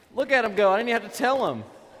Look at them go. I didn't even have to tell them.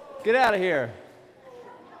 Get out of here.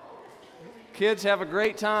 Kids have a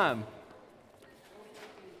great time.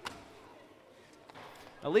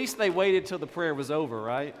 At least they waited till the prayer was over,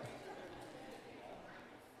 right?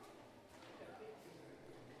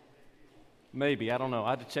 Maybe. I don't know.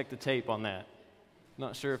 I had to check the tape on that.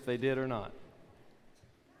 Not sure if they did or not.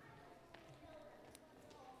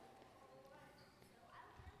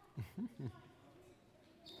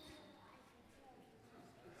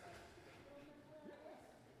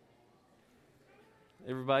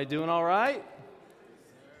 Everybody doing all right?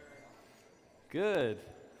 Good.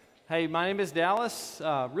 Hey, my name is Dallas.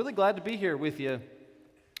 Really glad to be here with you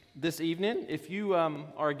this evening. If you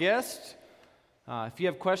are a guest, if you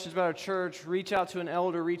have questions about our church, reach out to an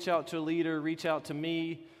elder, reach out to a leader, reach out to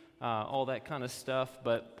me, all that kind of stuff.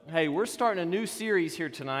 But hey, we're starting a new series here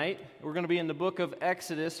tonight. We're going to be in the book of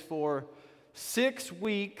Exodus for 6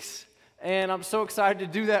 weeks, and I'm so excited to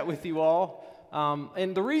do that with you all.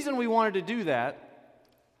 And the reason we wanted to do that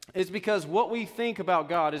is because what we think about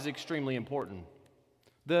God is extremely important.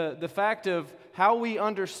 The fact of how we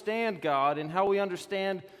understand God and how we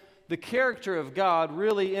understand the character of God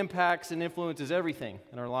really impacts and influences everything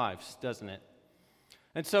in our lives, doesn't it?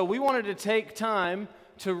 And so we wanted to take time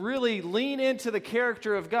to really lean into the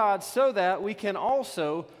character of God so that we can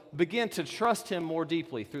also begin to trust Him more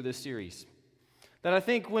deeply through this series. That I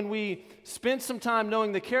think when we spend some time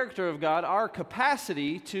knowing the character of God, our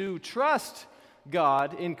capacity to trust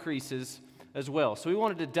God increases as well. So we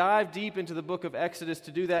wanted to dive deep into the book of Exodus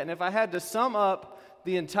to do that. And if I had to sum up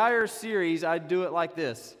the entire series, I'd do it like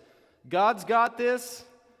this. God's got this,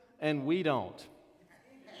 and we don't.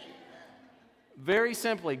 Very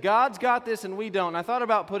simply, God's got this, and we don't. And I thought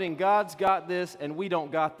about putting God's got this, and we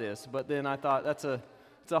don't got this. But then I thought it's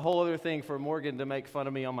a whole other thing for Morgan to make fun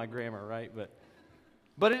of me on my grammar, right?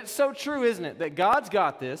 But it's so true, isn't it, that God's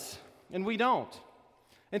got this, and we don't.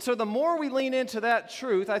 And so the more we lean into that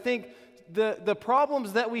truth, I think the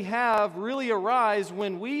problems that we have really arise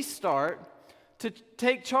when we start to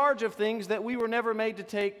take charge of things that we were never made to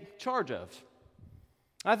take charge of.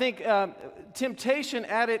 I think temptation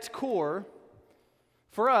at its core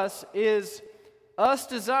for us is us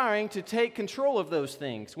desiring to take control of those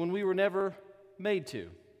things when we were never made to.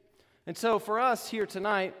 And so for us here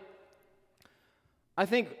tonight, I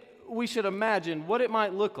think we should imagine what it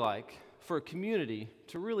might look like for a community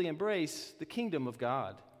to really embrace the kingdom of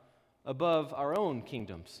God above our own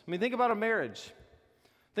kingdoms. I mean, think about a marriage.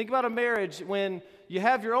 Think about a marriage when you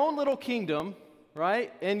have your own little kingdom,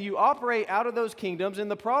 right? And you operate out of those kingdoms.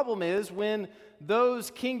 And the problem is when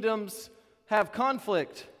those kingdoms have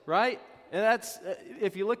conflict, right? And that's,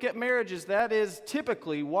 if you look at marriages, that is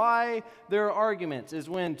typically why there are arguments, is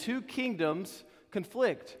when two kingdoms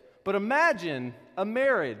conflict. But imagine a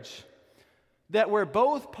marriage that where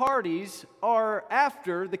both parties are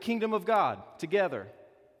after the kingdom of God together.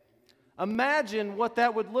 Imagine what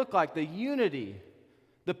that would look like, the unity,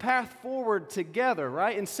 the path forward together,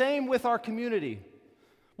 right? And same with our community.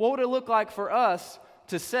 What would it look like for us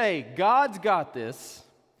to say, God's got this,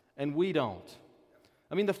 and we don't?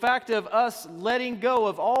 I mean, the fact of us letting go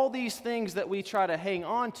of all these things that we try to hang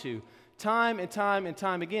on to time and time and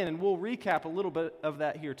time again, and we'll recap a little bit of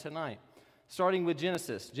that here tonight. Starting with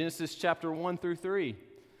Genesis chapter 1 through 3.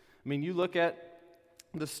 I mean, you look at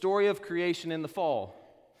the story of creation in the fall.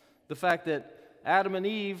 The fact that Adam and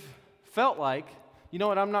Eve felt like, you know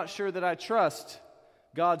what, I'm not sure that I trust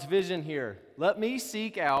God's vision here. Let me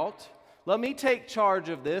seek out, let me take charge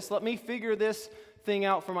of this, let me figure this thing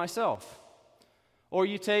out for myself. Or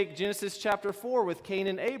you take Genesis chapter 4 with Cain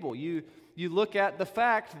and Abel. You look at the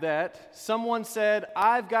fact that someone said,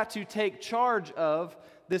 I've got to take charge of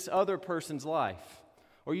this other person's life.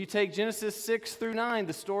 Or you take Genesis 6 through 9,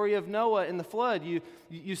 the story of Noah and the flood.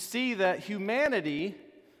 You see that humanity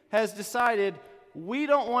has decided we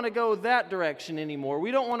don't want to go that direction anymore.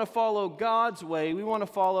 We don't want to follow God's way. We want to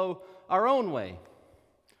follow our own way.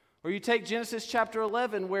 Or you take Genesis chapter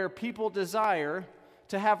 11 where people desire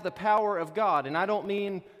to have the power of God. And I don't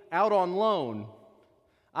mean out on loan.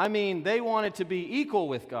 I mean they wanted to be equal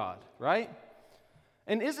with God, right?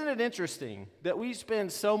 And isn't it interesting that we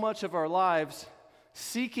spend so much of our lives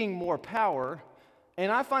seeking more power?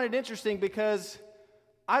 And I find it interesting because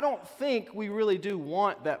I don't think we really do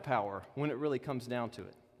want that power when it really comes down to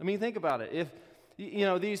it. I mean, think about it. If,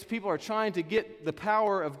 these people are trying to get the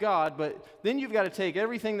power of God, but then you've got to take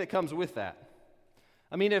everything that comes with that.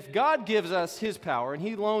 I mean, if God gives us His power and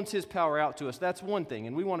He loans His power out to us, that's one thing,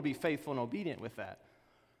 and we want to be faithful and obedient with that.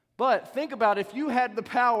 But think about if you had the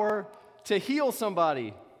power to heal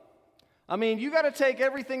somebody. I mean, you got to take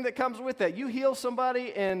everything that comes with that. You heal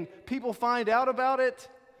somebody and people find out about it,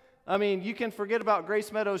 I mean, you can forget about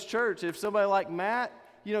Grace Meadows Church. If somebody like Matt,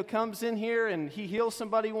 comes in here and he heals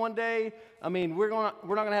somebody one day, I mean, we're not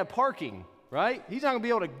going to have parking, right? He's not going to be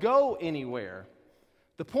able to go anywhere.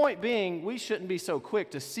 The point being, we shouldn't be so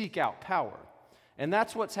quick to seek out power. And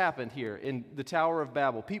that's what's happened here in the Tower of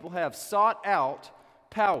Babel. People have sought out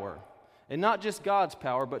power, and not just God's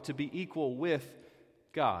power, but to be equal with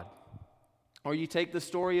God. Or you take the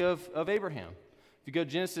story of Abraham. If you go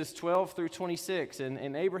Genesis 12 through 26,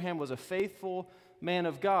 and Abraham was a faithful man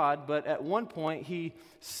of God, but at one point he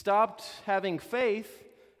stopped having faith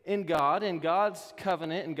in God and God's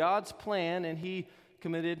covenant and God's plan, and he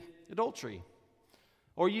committed adultery.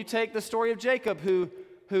 Or you take the story of Jacob, who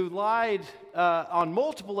lied on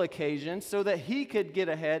multiple occasions so that he could get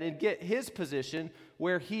ahead and get his position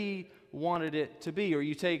where he wanted it to be. Or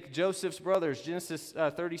you take Joseph's brothers, Genesis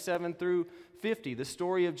 37 through 50, the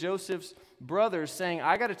story of Joseph's brothers saying,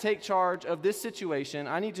 I got to take charge of this situation.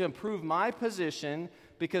 I need to improve my position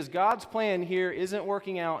because God's plan here isn't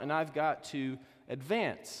working out, and I've got to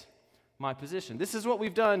advance my position. This is what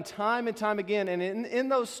we've done time and time again, and in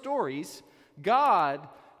those stories, God,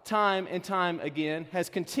 time and time again, has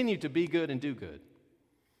continued to be good and do good.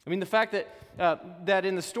 I mean, the fact that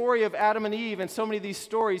in the story of Adam and Eve and so many of these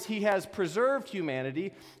stories, he has preserved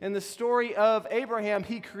humanity. In the story of Abraham,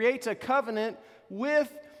 he creates a covenant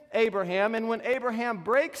with Abraham, and when Abraham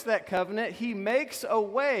breaks that covenant, he makes a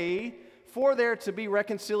way for there to be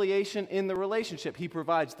reconciliation in the relationship. He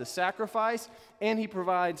provides the sacrifice, and he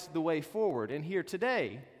provides the way forward. And here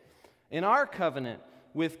today, in our covenant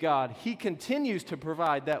with God, he continues to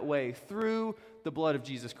provide that way through the blood of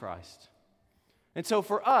Jesus Christ. And so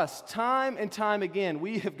for us, time and time again,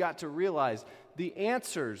 we have got to realize the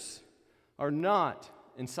answers are not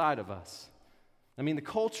inside of us. I mean, the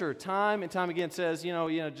culture time and time again says, you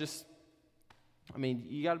got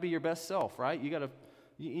to be your best self, right?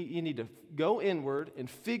 You need to go inward and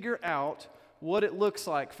figure out what it looks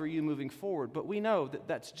like for you moving forward. But we know that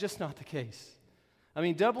that's just not the case. I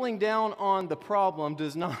mean, doubling down on the problem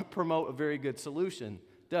does not promote a very good solution,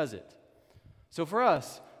 does it? So for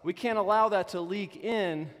us, we can't allow that to leak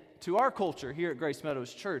in to our culture here at Grace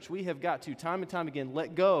Meadows Church. We have got to, time and time again,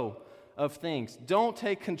 let go of things. Don't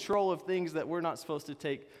take control of things that we're not supposed to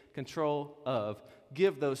take control of.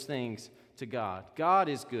 Give those things to God. God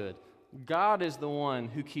is good. God is the one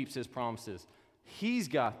who keeps his promises. He's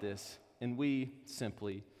got this, and we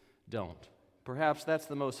simply don't. Perhaps that's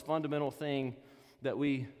the most fundamental thing that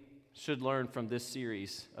we should learn from this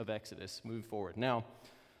series of Exodus moving forward. Now,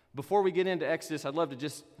 before we get into Exodus, I'd love to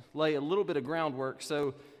just lay a little bit of groundwork.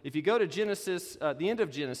 So if you go to Genesis, the end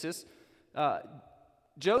of Genesis,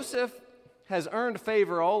 Joseph has earned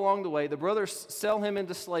favor all along the way. The brothers sell him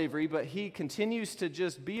into slavery, but he continues to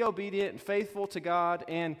just be obedient and faithful to God,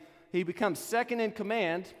 and he becomes second in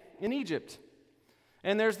command in Egypt.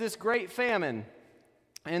 And there's this great famine,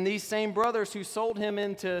 and these same brothers who sold him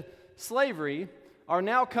into slavery are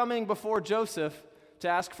now coming before Joseph to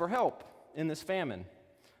ask for help in this famine.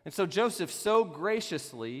 And so Joseph so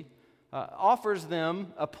graciously offers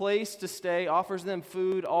them a place to stay, offers them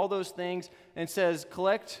food, all those things, and says,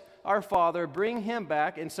 collect our father, bring him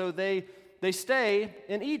back. And so they stay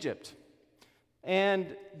in Egypt.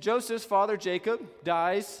 And Joseph's father, Jacob,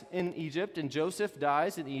 dies in Egypt, and Joseph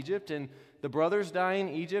dies in Egypt, and the brothers die in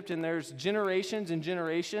Egypt, and there's generations and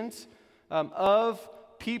generations of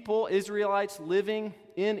people, Israelites, living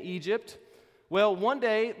in Egypt. Well, one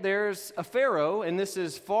day there's a Pharaoh, and this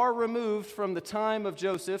is far removed from the time of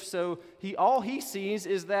Joseph, so all he sees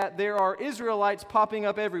is that there are Israelites popping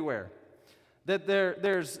up everywhere, that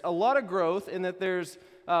there's a lot of growth, and that there's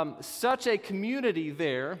such a community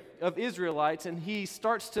there of Israelites, and he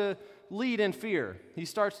starts to lead in fear. He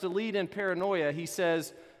starts to lead in paranoia. He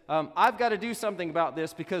says, I've got to do something about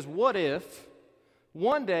this, because what if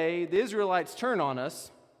one day the Israelites turn on us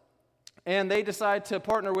and they decide to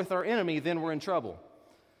partner with our enemy, then we're in trouble.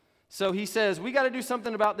 So he says, we got to do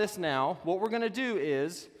something about this now. What we're going to do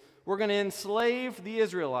is we're going to enslave the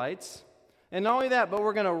Israelites, and not only that, but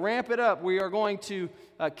we're going to ramp it up. We are going to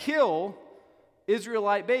kill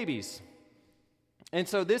Israelite babies. And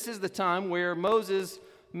so this is the time where Moses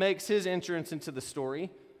makes his entrance into the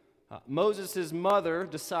story. Moses' mother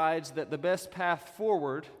decides that the best path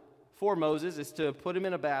forward for Moses is to put him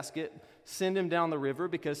in a basket, send him down the river,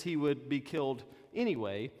 because he would be killed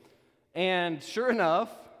anyway. And sure enough,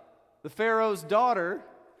 the Pharaoh's daughter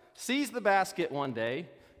sees the basket one day.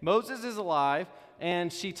 Moses is alive,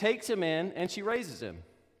 and she takes him in, and she raises him.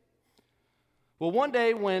 Well, one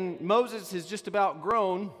day when Moses is just about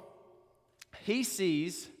grown, he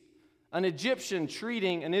sees an Egyptian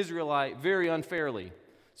treating an Israelite very unfairly.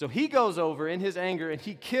 So he goes over in his anger and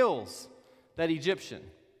he kills that Egyptian.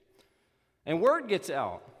 And word gets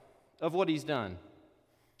out of what he's done.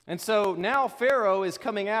 And so now Pharaoh is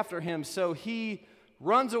coming after him, so he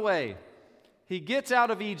runs away. He gets out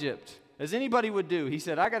of Egypt, as anybody would do. He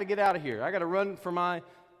said, I got to get out of here. I got to run for my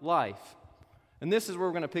life. And this is where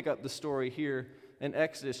we're going to pick up the story here in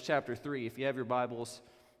Exodus chapter 3. If you have your Bibles,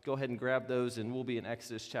 go ahead and grab those, and we'll be in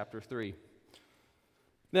Exodus chapter 3.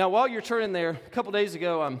 Now, while you're turning there, a couple days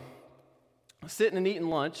ago, I'm sitting and eating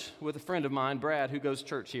lunch with a friend of mine, Brad, who goes to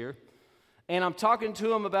church here. And I'm talking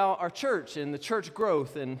to him about our church and the church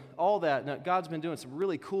growth and all that. Now, God's been doing some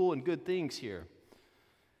really cool and good things here.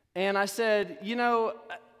 And I said, you know,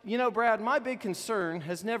 Brad, my big concern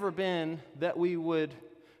has never been that we would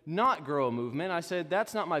not grow a movement. I said,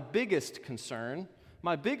 that's not my biggest concern.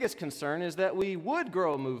 My biggest concern is that we would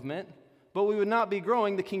grow a movement, but we would not be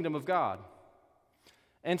growing the kingdom of God.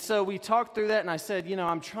 And so we talked through that, and I said,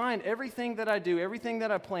 I'm trying everything that I do, everything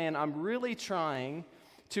that I plan, I'm really trying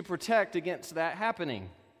to protect against that happening.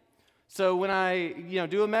 So when I,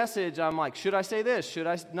 do a message, I'm like, should I say this? Should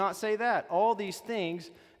I not say that? All these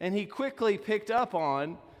things. And he quickly picked up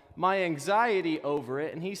on my anxiety over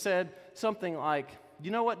it, and he said something like,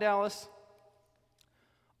 you know what, Dallas?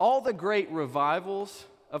 All the great revivals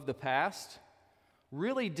of the past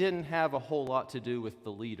really didn't have a whole lot to do with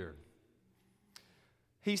the leader.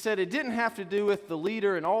 He said it didn't have to do with the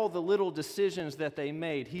leader and all the little decisions that they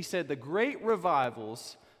made. He said the great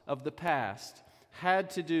revivals of the past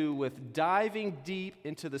had to do with diving deep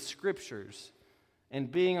into the scriptures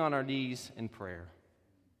and being on our knees in prayer.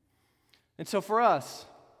 And so for us,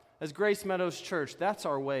 as Grace Meadows Church, that's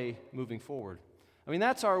our way moving forward.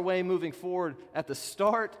 That's our way moving forward at the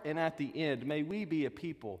start and at the end. May we be a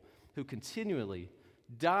people who continually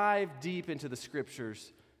dive deep into the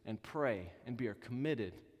scriptures and pray and be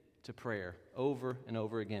committed to prayer over and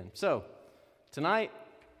over again. So, tonight,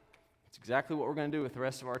 it's exactly what we're going to do with the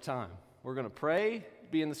rest of our time. We're going to pray,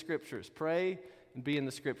 be in the scriptures, pray and be in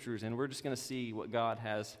the scriptures, and we're just going to see what God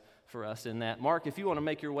has for us in that. Mark, if you want to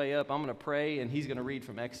make your way up, I'm going to pray, and he's going to read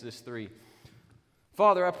from Exodus 3.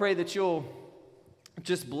 Father, I pray that you'll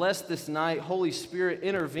just bless this night. Holy Spirit,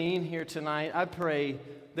 intervene here tonight. I pray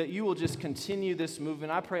that you will just continue this movement.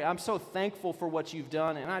 I pray, I'm so thankful for what you've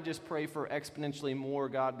done, and I just pray for exponentially more,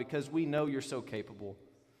 God, because we know you're so capable.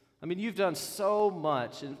 You've done so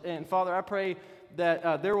much, and Father, I pray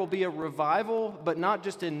that there will be a revival, but not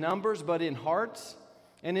just in numbers, but in hearts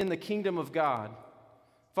and in the kingdom of God.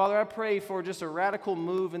 Father, I pray for just a radical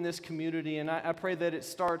move in this community, and I pray that it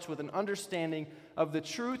starts with an understanding of the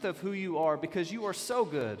truth of who you are, because you are so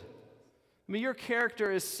good. Your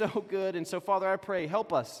character is so good, and so, Father, I pray,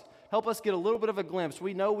 help us. Help us get a little bit of a glimpse.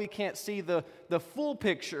 We know we can't see the full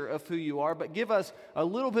picture of who you are, but give us a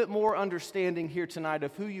little bit more understanding here tonight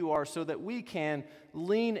of who you are so that we can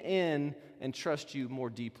lean in and trust you more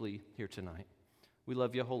deeply here tonight. We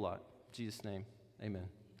love you a whole lot. In Jesus' name, amen.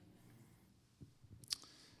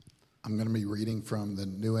 I'm going to be reading from the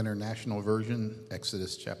New International Version,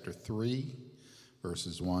 Exodus chapter 3,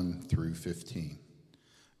 verses 1 through 15.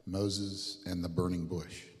 Moses and the burning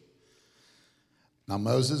bush. Now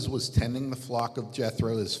Moses was tending the flock of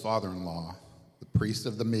Jethro, his father-in-law, the priest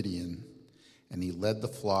of the Midian, and he led the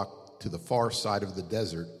flock to the far side of the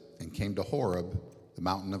desert and came to Horeb, the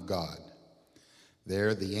mountain of God.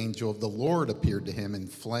 There the angel of the Lord appeared to him in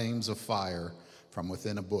flames of fire from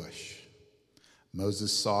within a bush.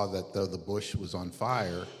 Moses saw that though the bush was on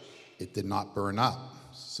fire, it did not burn up.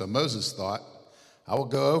 So Moses thought, I will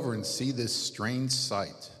go over and see this strange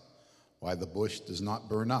sight, why the bush does not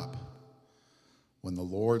burn up. When the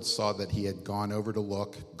Lord saw that he had gone over to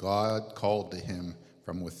look, God called to him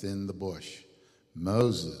from within the bush,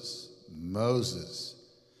 Moses, Moses.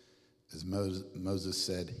 As Moses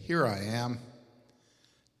said, Here I am.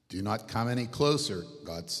 Do not come any closer,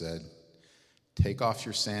 God said. Take off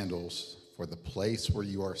your sandals, for the place where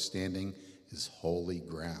you are standing is holy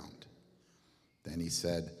ground. Then he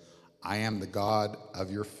said, I am the God of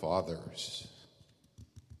your fathers,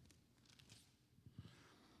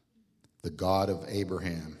 the God of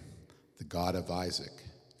Abraham, the God of Isaac,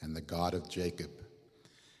 and the God of Jacob.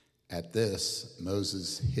 At this,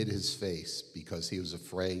 Moses hid his face because he was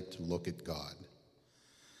afraid to look at God.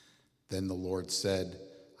 Then the Lord said,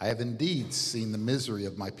 I have indeed seen the misery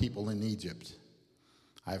of my people in Egypt.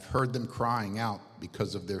 I have heard them crying out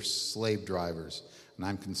because of their slave drivers, and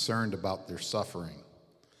I'm concerned about their suffering.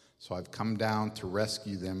 So I've come down to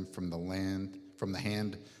rescue them from the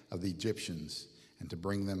hand of the Egyptians, and to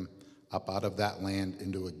bring them up out of that land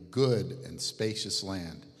into a good and spacious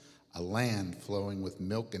land, a land flowing with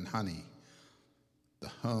milk and honey, the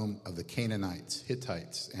home of the Canaanites,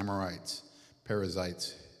 Hittites, Amorites,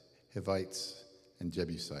 Perizzites, Hivites, and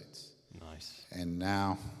Jebusites. Nice. And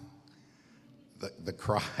now the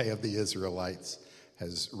cry of the Israelites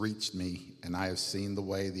has reached me, and I have seen the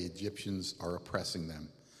way the Egyptians are oppressing them.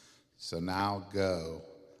 So now go,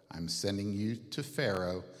 I'm sending you to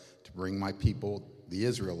Pharaoh to bring my people, the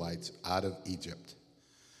Israelites, out of Egypt.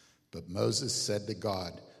 But Moses said to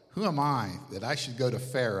God, who am I that I should go to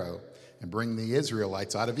Pharaoh and bring the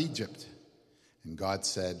Israelites out of Egypt? And God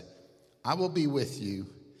said, I will be with you,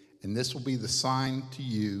 and this will be the sign to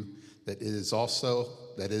you that it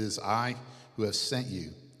is I who have sent you.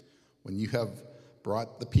 When you have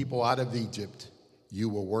brought the people out of Egypt, you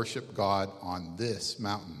will worship God on this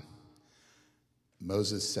mountain.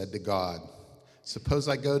 Moses said to God, suppose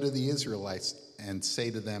I go to the Israelites and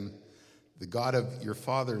say to them, the God of your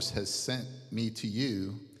fathers has sent me to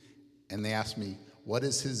you, and they ask me, what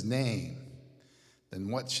is his name?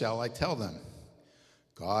 Then what shall I tell them?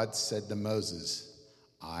 God said to Moses,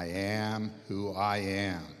 I am who I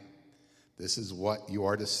am. This is what you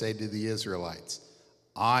are to say to the Israelites.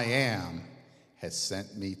 I am has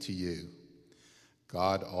sent me to you.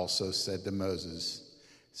 God also said to Moses,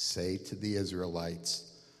 say to the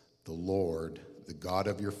Israelites, the Lord, the God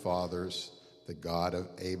of your fathers, the God of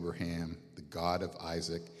Abraham, the God of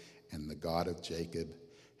Isaac, and the God of Jacob,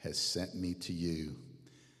 has sent me to you.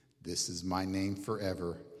 This is my name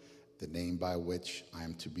forever, the name by which I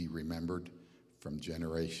am to be remembered from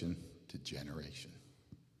generation to generation.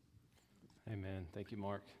 Amen. Thank you,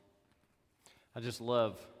 Mark. I just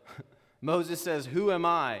love, Moses says, who am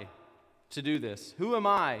I to do this? Who am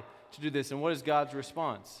I to do this? And what is God's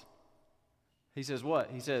response? He says what?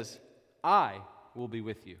 He says, I will be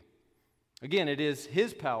with you. Again, it is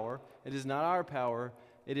his power. It is not our power.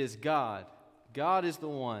 It is God. God is the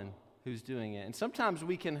one who's doing it. And sometimes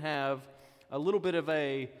we can have a little bit of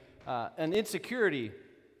an insecurity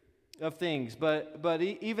of things, but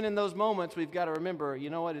even in those moments, we've got to remember, you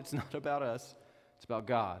know what? It's not about us. It's about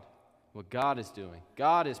God, what God is doing.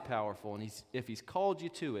 God is powerful, and if he's called you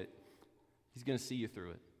to it, he's going to see you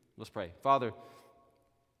through it. Let's pray. Father,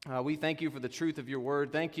 we thank you for the truth of your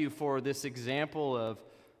word. Thank you for this example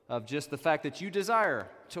of just the fact that you desire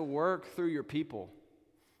to work through your people.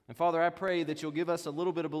 And Father, I pray that you'll give us a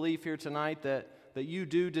little bit of belief here tonight that you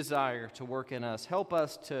do desire to work in us. Help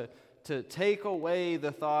us to take away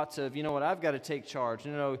the thoughts of, you know what, I've got to take charge.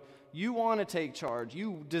 You want to take charge.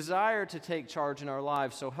 You desire to take charge in our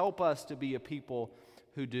lives. So help us to be a people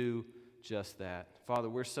who do just that. Father,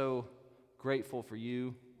 we're so grateful for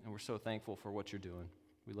you, and we're so thankful for what you're doing.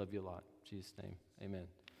 We love you a lot. In Jesus' name, amen.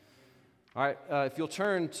 All right, if you'll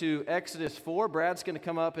turn to Exodus 4, Brad's going to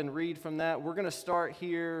come up and read from that. We're going to start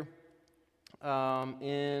here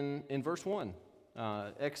in verse 1.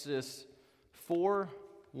 Exodus 4,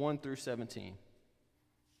 1 through 17.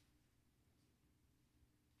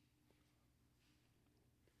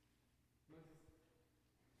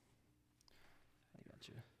 I got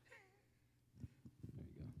you. There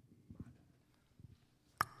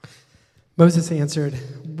you go. Moses answered,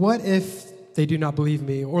 what if they do not believe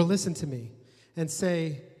me or listen to me and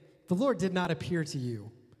say, the Lord did not appear to you?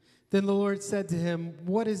 Then the Lord said to him,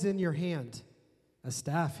 what is in your hand? A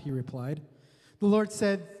staff, he replied. The Lord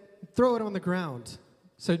said, throw it on the ground.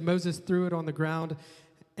 So Moses threw it on the ground,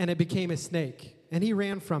 and it became a snake, and he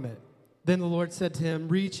ran from it. Then the Lord said to him,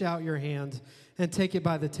 reach out your hand and take it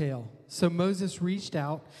by the tail. So Moses reached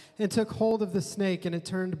out and took hold of the snake, and it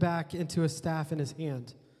turned back into a staff in his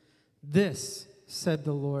hand. This, said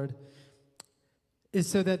the Lord, is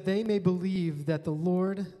so that they may believe that the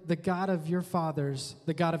Lord, the God of your fathers,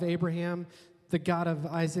 the God of Abraham, the God of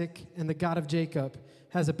Isaac, and the God of Jacob,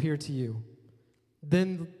 has appeared to you.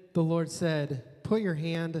 Then the Lord said, put your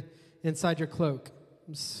hand inside your cloak.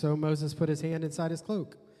 So Moses put his hand inside his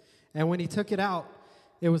cloak. And when he took it out,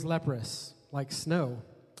 it was leprous, like snow.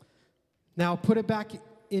 Now put it back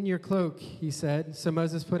in your cloak, he said. So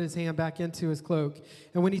Moses put his hand back into his cloak.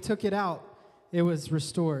 And when he took it out, it was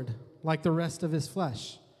restored, like the rest of his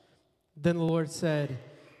flesh. Then the Lord said,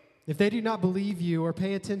 if they do not believe you or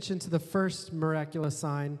pay attention to the first miraculous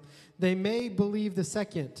sign, they may believe the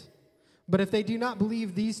second. But if they do not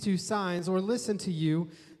believe these two signs or listen to you,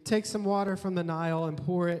 take some water from the Nile and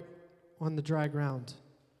pour it on the dry ground.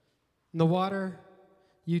 And the water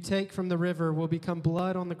you take from the river will become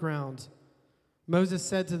blood on the ground. Moses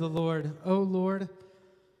said to the Lord, O Lord,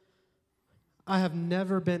 I have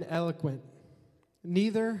never been eloquent,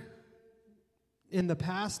 neither in the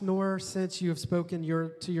past nor since you have spoken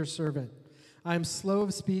to your servant. I am slow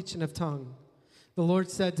of speech and of tongue. The Lord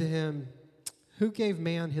said to him, who gave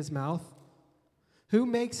man his mouth? Who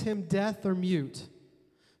makes him deaf or mute?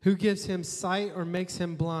 Who gives him sight or makes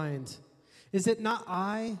him blind? Is it not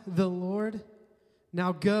I, the Lord?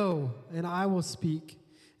 Now go, and I will speak,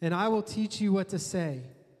 and I will teach you what to say.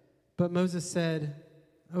 But Moses said,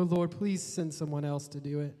 O Lord, please send someone else to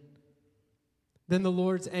do it. Then the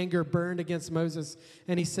Lord's anger burned against Moses,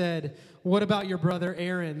 and he said, What about your brother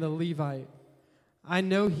Aaron, the Levite? I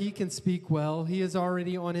know he can speak well. He is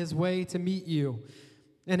already on his way to meet you,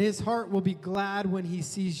 and his heart will be glad when he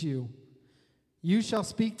sees you. You shall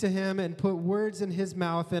speak to him and put words in his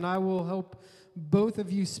mouth, and I will help both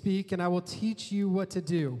of you speak, and I will teach you what to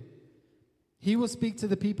do. He will speak to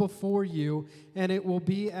the people for you, and it will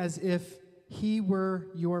be as if he were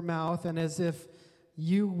your mouth and as if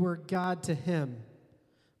you were God to him.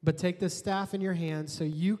 But take the staff in your hand so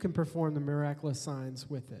you can perform the miraculous signs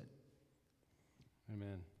with it.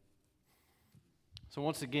 Amen. So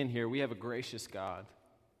once again here, we have a gracious God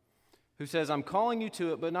who says, I'm calling you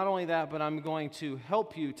to it, but not only that, but I'm going to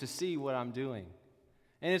help you to see what I'm doing.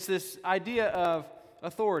 And it's this idea of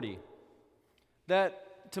authority,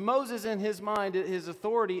 that to Moses in his mind, his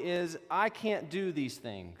authority is, I can't do these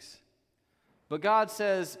things. But God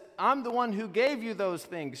says, I'm the one who gave you those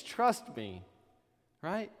things. Trust me,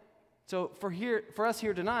 right? So for us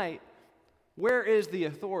here tonight, where is the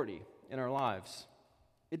authority in our lives?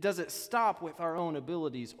 Does it stop with our own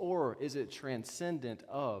abilities, or is it transcendent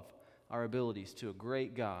of our abilities to a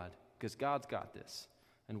great God? Because God's got this,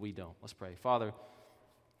 and we don't. Let's pray. Father,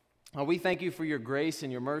 we thank you for your grace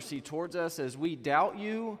and your mercy towards us as we doubt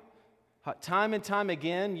you. Time and time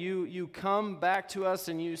again, you come back to us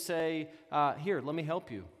and you say, here, let me help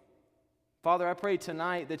you. Father, I pray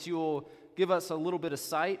tonight that you will give us a little bit of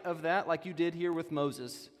sight of that, like you did here with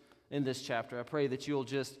Moses in this chapter. I pray that you'll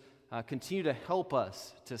just continue to help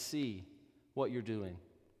us to see what you're doing.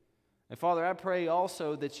 And Father, I pray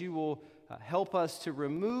also that you will help us to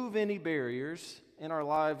remove any barriers in our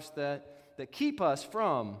lives that keep us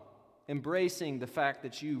from embracing the fact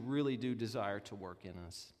that you really do desire to work in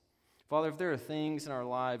us. Father, if there are things in our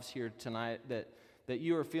lives here tonight that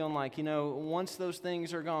you are feeling like, once those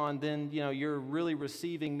things are gone, then, you're really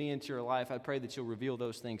receiving me into your life, I pray that you'll reveal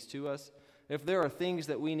those things to us. If there are things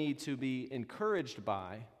that we need to be encouraged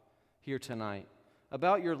by here tonight,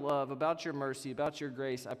 about your love, about your mercy, about your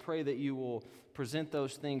grace, I pray that you will present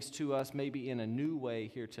those things to us maybe in a new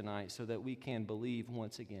way here tonight so that we can believe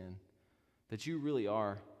once again that you really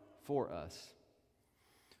are for us.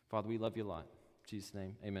 Father, we love you a lot. In Jesus'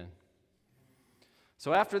 name, amen.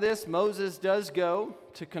 So after this, Moses does go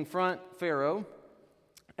to confront Pharaoh,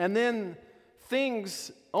 and then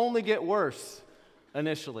things only get worse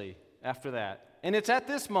initially after that. And it's at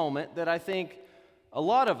this moment that I think a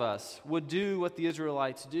lot of us would do what the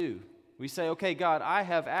Israelites do. We say, okay, God, I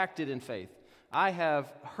have acted in faith. I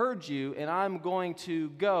have heard you, and I'm going to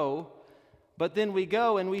go. But then we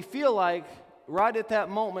go, and we feel like right at that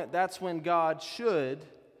moment, that's when God should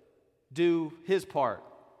do his part,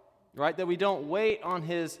 right? That we don't wait on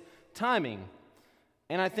his timing.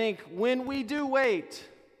 And I think when we do wait,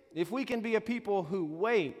 if we can be a people who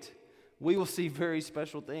wait, we will see very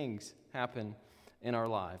special things happen in our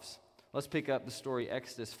lives. Let's pick up the story,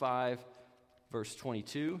 Exodus 5, verse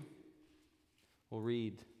 22. We'll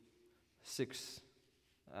read 6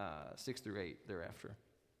 through 8 thereafter.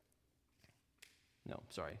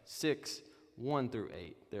 6, 1 through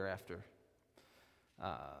 8 thereafter.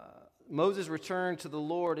 Moses returned to the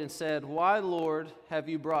Lord and said, Why, Lord, have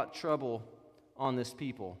you brought trouble on this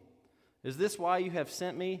people? Is this why you have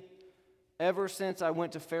sent me? Ever since I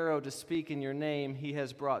went to Pharaoh to speak in your name, he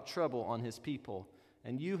has brought trouble on his people,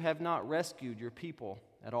 and you have not rescued your people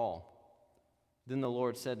at all. Then the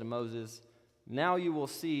Lord said to Moses, Now you will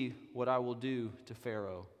see what I will do to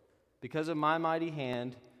Pharaoh. Because of my mighty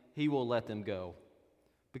hand, he will let them go.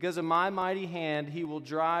 Because of my mighty hand, he will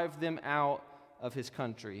drive them out of his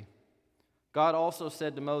country. God also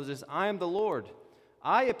said to Moses, I am the Lord.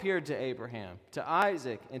 I appeared to Abraham, to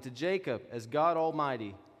Isaac, and to Jacob as God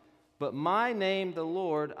Almighty. But my name, the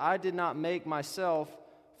Lord, I did not make myself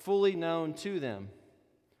fully known to them.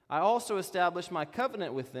 I also established my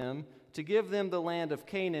covenant with them to give them the land of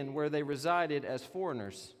Canaan where they resided as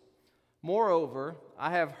foreigners. Moreover,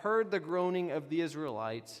 I have heard the groaning of the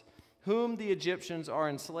Israelites, whom the Egyptians are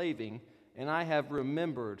enslaving, and I have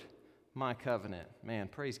remembered my covenant. Man,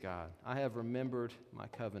 praise God. I have remembered my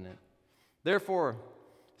covenant. Therefore,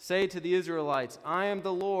 say to the Israelites, I am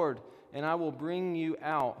the Lord, and I will bring you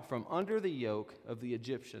out from under the yoke of the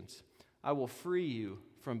Egyptians. I will free you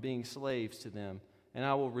from being slaves to them, and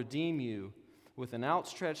I will redeem you with an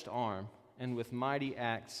outstretched arm and with mighty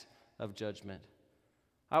acts of judgment.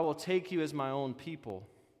 I will take you as my own people,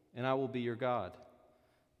 and I will be your God.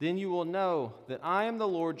 Then you will know that I am the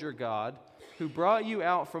Lord your God, who brought you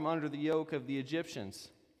out from under the yoke of the Egyptians.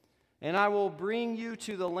 And I will bring you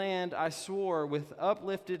to the land I swore with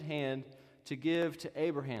uplifted hand to give to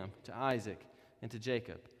Abraham, to Isaac, and to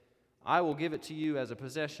Jacob. I will give it to you as a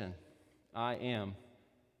possession. I am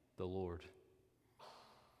the Lord.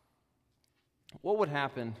 What would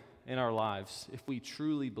happen in our lives if we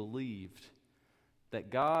truly believed that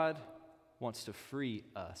God wants to free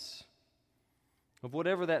us of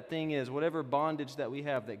whatever that thing is, whatever bondage that we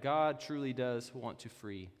have, that God truly does want to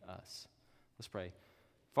free us? Let's pray.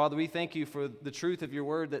 Father, we thank you for the truth of your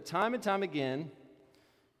word, that time and time again,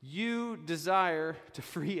 you desire to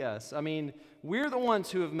free us. I mean, we're the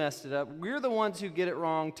ones who have messed it up. We're the ones who get it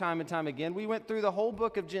wrong time and time again. We went through the whole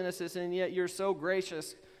book of Genesis, and yet you're so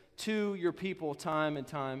gracious to your people time and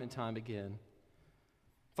time and time again.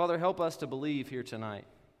 Father, help us to believe here tonight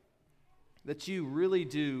that you really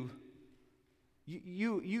do,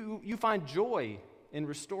 you find joy in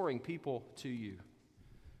restoring people to you.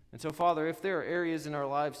 And so, Father, if there are areas in our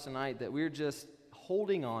lives tonight that we're just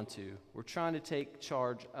holding on to, we're trying to take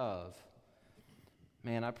charge of,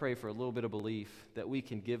 man, I pray for a little bit of belief that we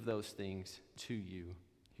can give those things to you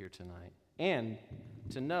here tonight. And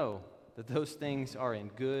to know that those things are in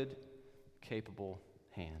good, capable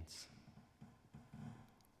hands.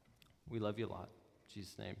 We love you a lot. In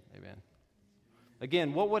Jesus' name, amen.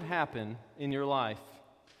 Again, what would happen in your life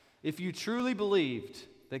if you truly believed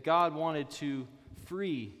that God wanted to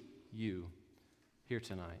free you here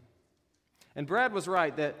tonight? And Brad was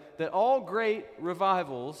right that all great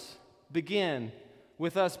revivals begin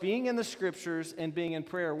with us being in the Scriptures and being in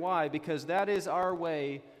prayer. Why? Because that is our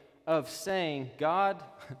way of saying, God,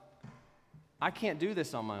 I can't do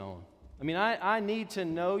this on my own. I mean, I need to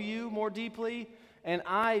know you more deeply, and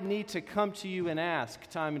I need to come to you and ask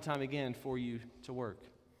time and time again for you to work.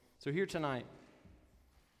 So here tonight,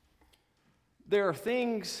 there are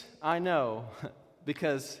things I know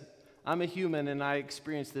because I'm a human and I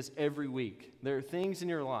experience this every week. There are things in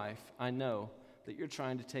your life I know that you're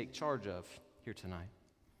trying to take charge of here tonight.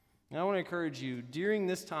 And I want to encourage you during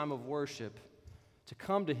this time of worship to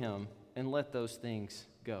come to Him and let those things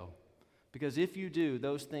go. Because if you do,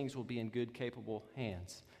 those things will be in good, capable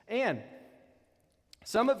hands. And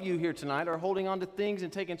some of you here tonight are holding on to things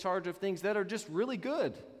and taking charge of things that are just really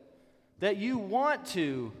good, that you want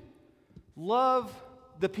to love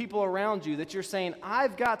the people around you, that you're saying,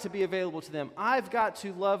 I've got to be available to them. I've got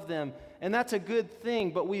to love them. And that's a good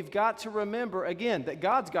thing, but we've got to remember, again, that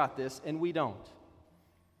God's got this and we don't.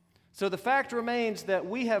 So the fact remains that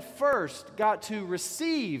we have first got to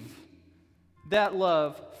receive that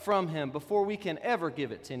love from Him before we can ever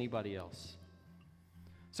give it to anybody else.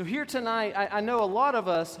 So here tonight, I know a lot of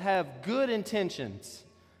us have good intentions.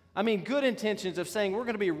 I mean, good intentions of saying we're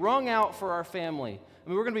going to be wrung out for our family. I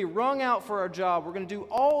mean, we're going to be wrung out for our job. We're going to do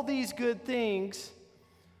all these good things,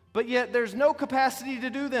 but yet there's no capacity to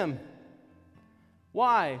do them.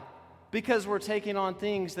 Why? Because we're taking on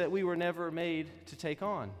things that we were never made to take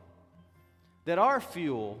on. That our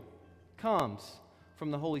fuel comes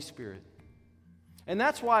from the Holy Spirit. And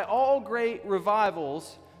that's why all great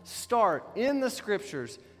revivals start in the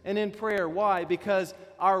Scriptures and in prayer. Why? Because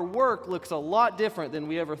our work looks a lot different than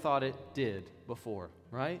we ever thought it did before,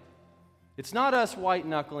 right? It's not us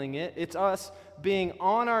white-knuckling it. It's us being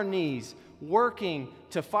on our knees, working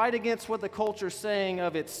to fight against what the culture's saying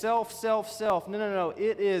of it's self, self, self. No.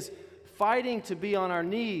 It is fighting to be on our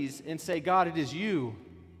knees and say, God, it is you.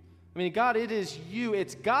 I mean, God, it is you.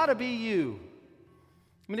 It's got to be you.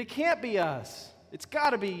 I mean, it can't be us. It's got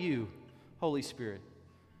to be you, Holy Spirit.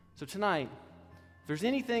 So tonight, if there's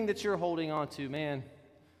anything that you're holding on to, man,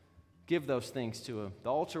 give those things to Him.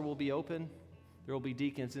 The altar will be open. There will be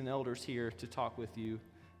deacons and elders here to talk with you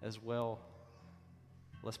as well.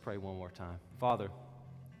 Let's pray one more time. Father,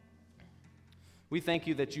 we thank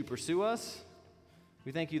you that you pursue us.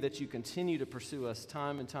 We thank you that you continue to pursue us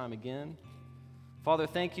time and time again. Father,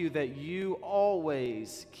 thank you that you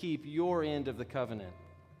always keep your end of the covenant.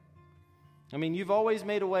 I mean, you've always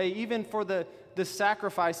made a way, even for the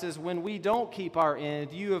sacrifices when we don't keep our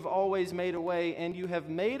end. You have always made a way, and you have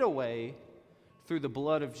made a way through the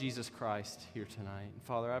blood of Jesus Christ here tonight. And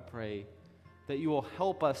Father, I pray that you will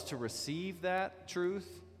help us to receive that truth.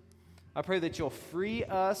 I pray that you'll free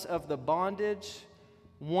us of the bondage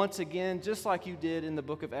once again, just like you did in the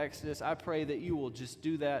book of Exodus. I pray that you will just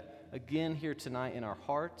do that again here tonight in our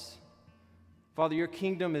hearts. Father, your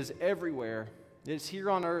kingdom is everywhere. It's here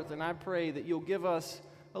on earth, and I pray that you'll give us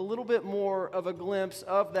a little bit more of a glimpse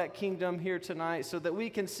of that kingdom here tonight so that we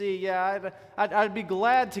can see, I'd be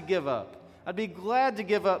glad to give up. I'd be glad to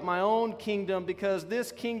give up my own kingdom because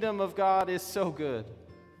this kingdom of God is so good.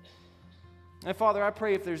 And Father, I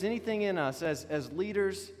pray if there's anything in us as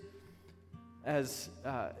leaders, as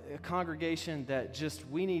a congregation that just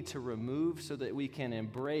we need to remove so that we can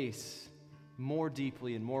embrace more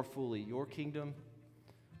deeply and more fully your kingdom,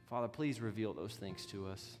 Father, please reveal those things to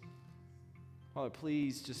us. Father,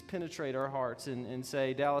 please just penetrate our hearts and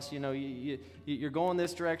say, Dallas, you're going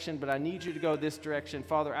this direction, but I need you to go this direction.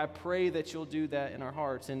 Father, I pray that you'll do that in our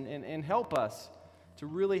hearts and help us to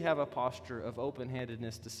really have a posture of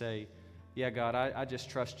open-handedness to say, yeah, God, I just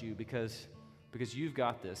trust you because you've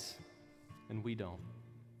got this and we don't.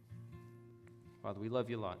 Father, we love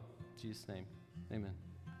you a lot. In Jesus' name, amen.